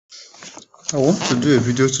I want to do a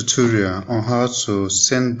video tutorial on how to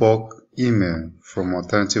send bulk email from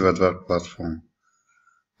Alternative Advert platform.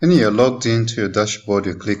 When you're logged into your dashboard,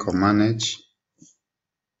 you click on Manage,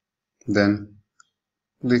 then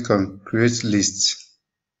click on Create List.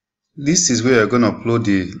 List is where you're going to upload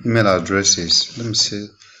the email addresses. Let me see.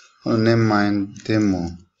 I'll name mine Demo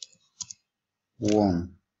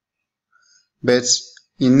 1. But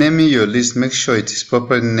in naming your list, make sure it is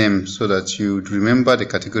properly named so that you would remember the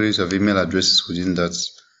categories of email addresses within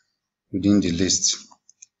the list.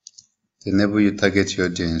 Enable you target your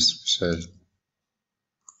audience. So,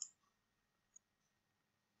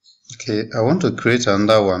 okay, I want to create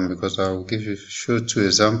another one because I will show two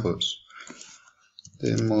examples.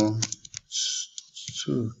 Demo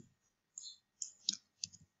 2.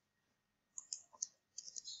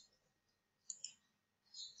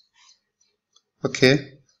 Okay.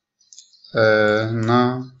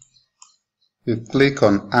 Now you click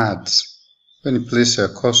on Add. When you place your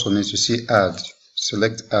cursor on it, you see Add.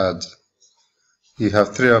 Select Add. You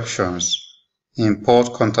have three options: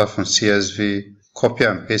 import contact from CSV, copy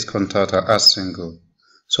and paste contact, or add single.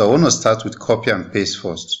 So I want to start with copy and paste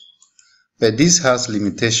first. But this has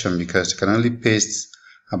limitation because you can only paste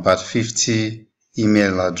about 50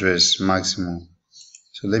 email address maximum.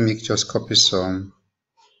 So let me just copy some.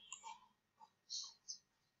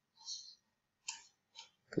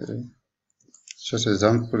 Okay. Just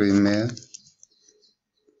example email.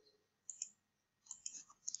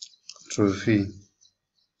 Ctrl V.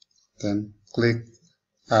 Then click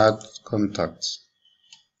Add Contact.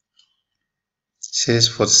 It says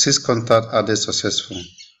 46 contact added successful.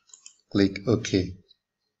 Click OK.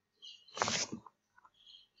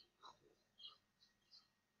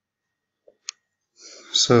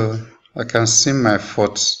 So I can see my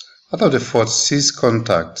out of the 46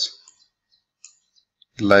 contacts,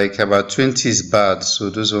 like about 20 is bad, so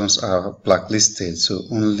those ones are blacklisted, so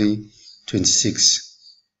only 26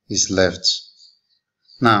 is left.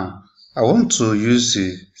 Now I want to use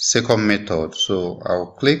the second method, so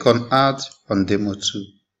I'll click on Add on Demo 2.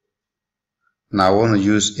 Now I want to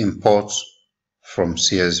use import from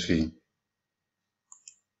CSV.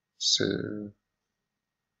 So,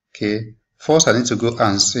 okay, first I need to go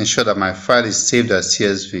and ensure that my file is saved as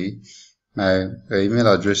CSV. My email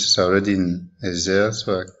address is already in Excel,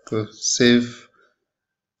 so I go save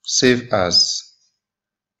as.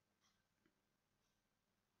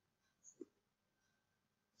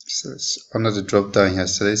 So under the drop down here,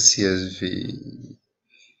 select CSV.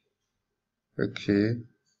 Okay,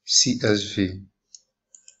 CSV.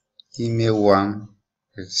 Email 1,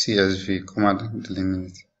 CSV, command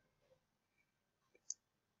delimit.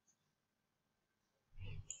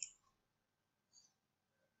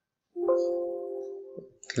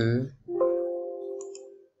 Okay.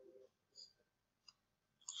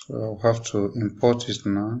 So I'll have to import it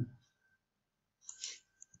now.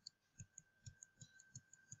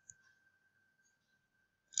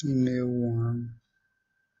 Email 1.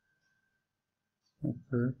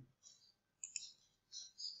 Okay.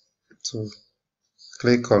 So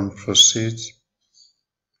click on Proceed.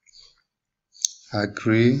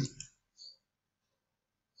 Agree.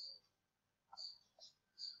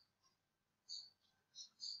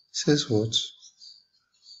 Says what?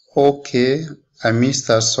 Okay, I missed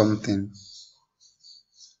out something.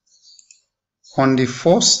 On the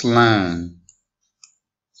first line,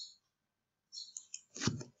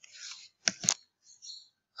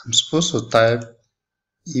 I'm supposed to type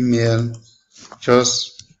email,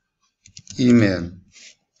 just email,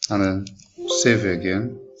 and then save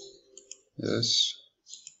again. Yes.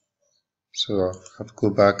 So I'll have to go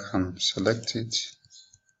back and select it.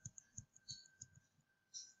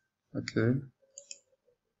 Okay.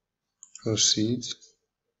 Proceed.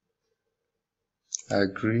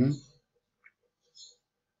 Agree.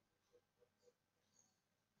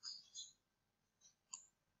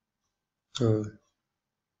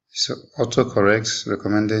 So autocorrects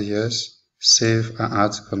recommended yes. Save and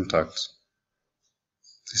add contact.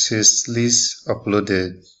 This is list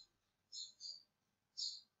uploaded.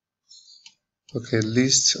 Okay,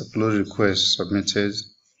 list upload request submitted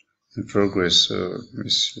in progress. So let me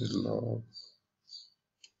see log.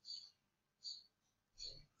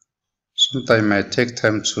 Sometimes it might take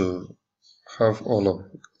time to have all of.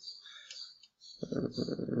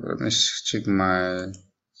 Let me check my.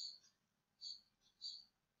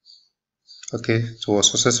 Okay, it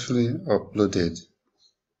was successfully uploaded.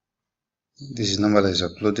 This is number that is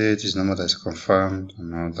uploaded, this is number that is confirmed,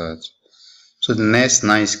 and all that. So the next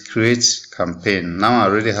now is create campaign. Now I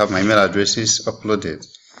already have my email addresses uploaded.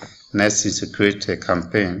 Next is to create a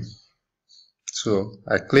campaign. So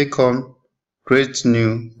I click on create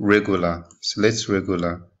new regular, select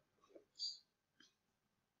regular.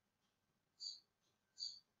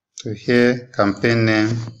 So here, campaign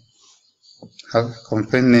name.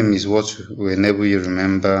 Campaign name is what will enable you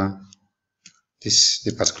remember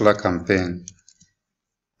the particular campaign.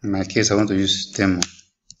 In my case, I want to use demo.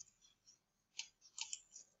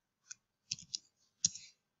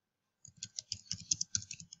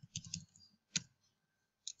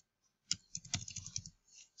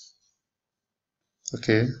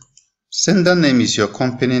 Okay, sender name is your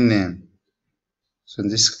company name. So in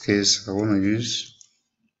this case, I want to use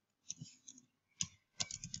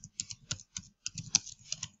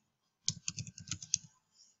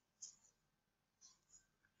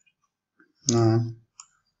now.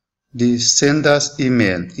 The sender's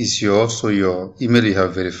email is also your email you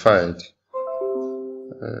have verified.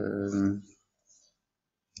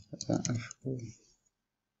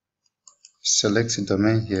 Select the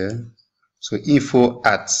domain here. So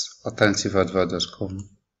info@alternativeadvert.com.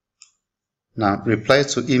 Now reply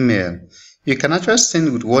to email. You can actually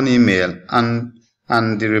send with one email and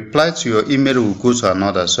the reply to your email will go to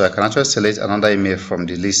another. So I can actually select another email from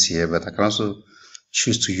the list here, but I can also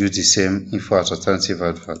choose to use the same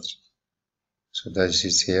info@alternativeadvert. So that is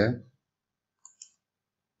it here.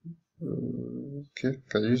 Okay, I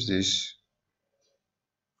can use this.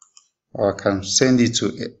 Or I can send it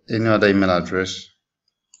to any other email address.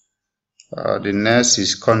 The next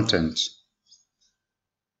is content.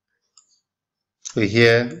 So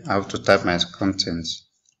here I have to type my content.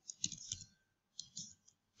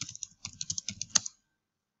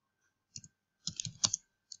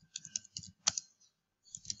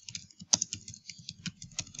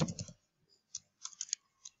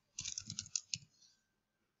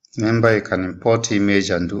 Remember, you can import image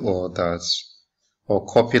and do all that, or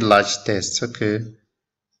copy large text. Okay,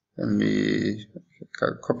 let me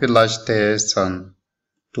copy large text and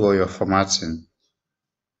do all your formatting.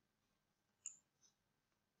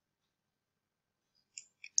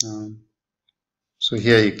 So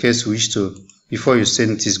here, in case you wish to, before you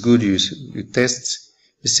send it, is good you test,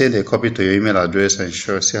 you send a copy to your email address and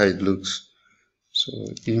see how it looks. So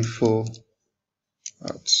info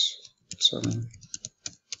at some.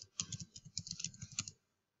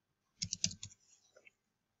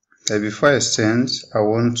 Before I send, I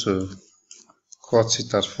want to cut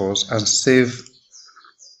it at first and save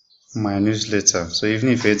my newsletter. So even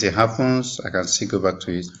if anything happens, I can still go back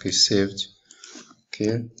to it. Okay, saved.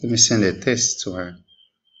 Okay, let me send a test to her.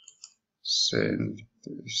 Send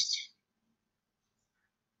test.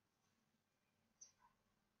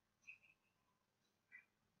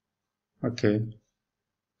 Okay,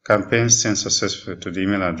 campaign sent successfully to the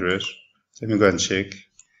email address. Let me go and check.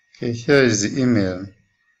 Okay, here is the email.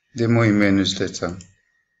 Demo email newsletter.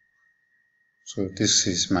 So this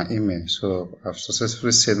is my email. So I've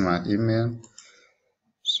successfully sent my email.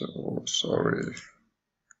 So sorry.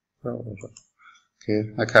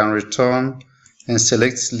 Okay, I can return and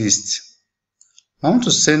select list. I want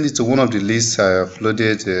to send it to one of the lists I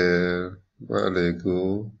uploaded a while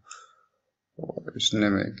ago. What is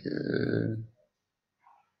name again?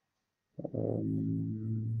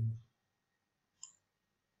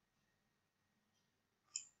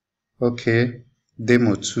 Okay,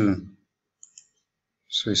 demo 2.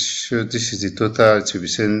 So this is the total to be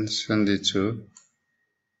send it to.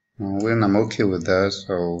 And when I'm okay with that,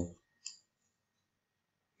 I'll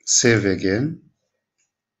save again.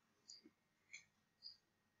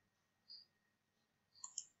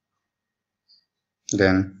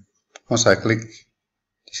 Then once I click,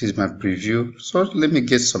 this is my preview. So let me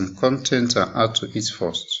get some content and add to it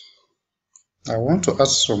first. I want to add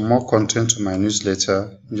some more content to my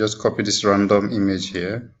newsletter. Just copy this random image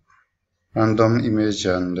here. Random image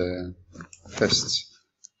and paste.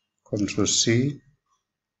 Ctrl C.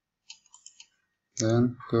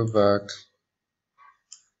 Then go back.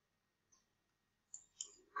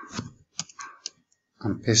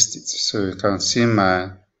 And paste it. So you can see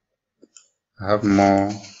I have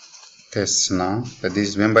more tests now. But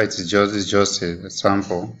this, remember, it's just a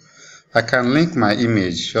sample. I can link my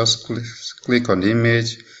image. Just click on the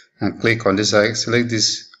image and click on this. Select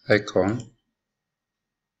this icon.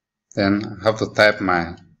 Then I have to type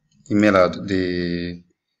my email at the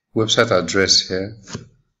website address here.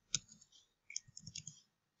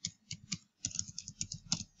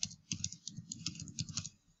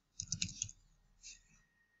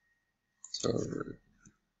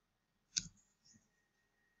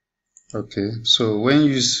 Okay, so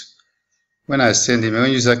when I send it,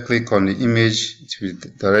 when user click on the image, it will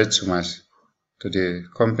direct to the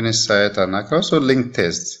company site, and I can also link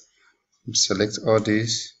test. Select all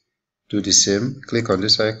these, do the same, click on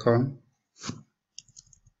this icon,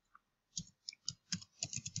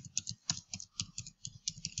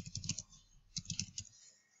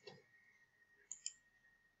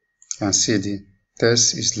 can see the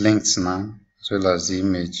text is linked now as well as the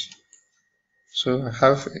image. So I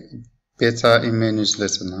have a better email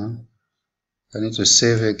newsletter now. I need to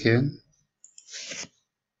save again.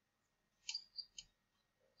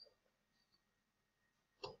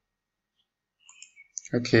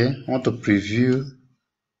 Okay, I want to preview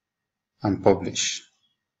and publish.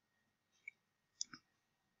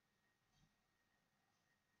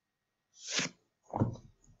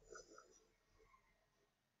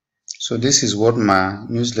 So this is what my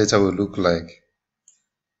newsletter will look like.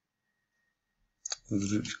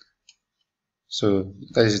 So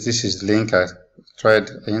this is the link. I tried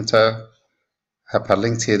enter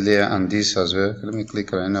hyperlinked earlier and this as well. Let me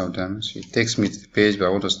click on any of them. So it takes me to the page, but I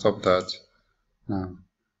want to stop that now.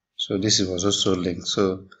 So this was also linked.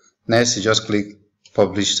 So next you just click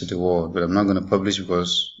publish to the world, but I'm not going to publish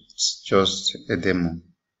because it's just a demo.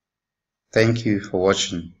 Thank you for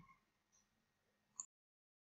watching.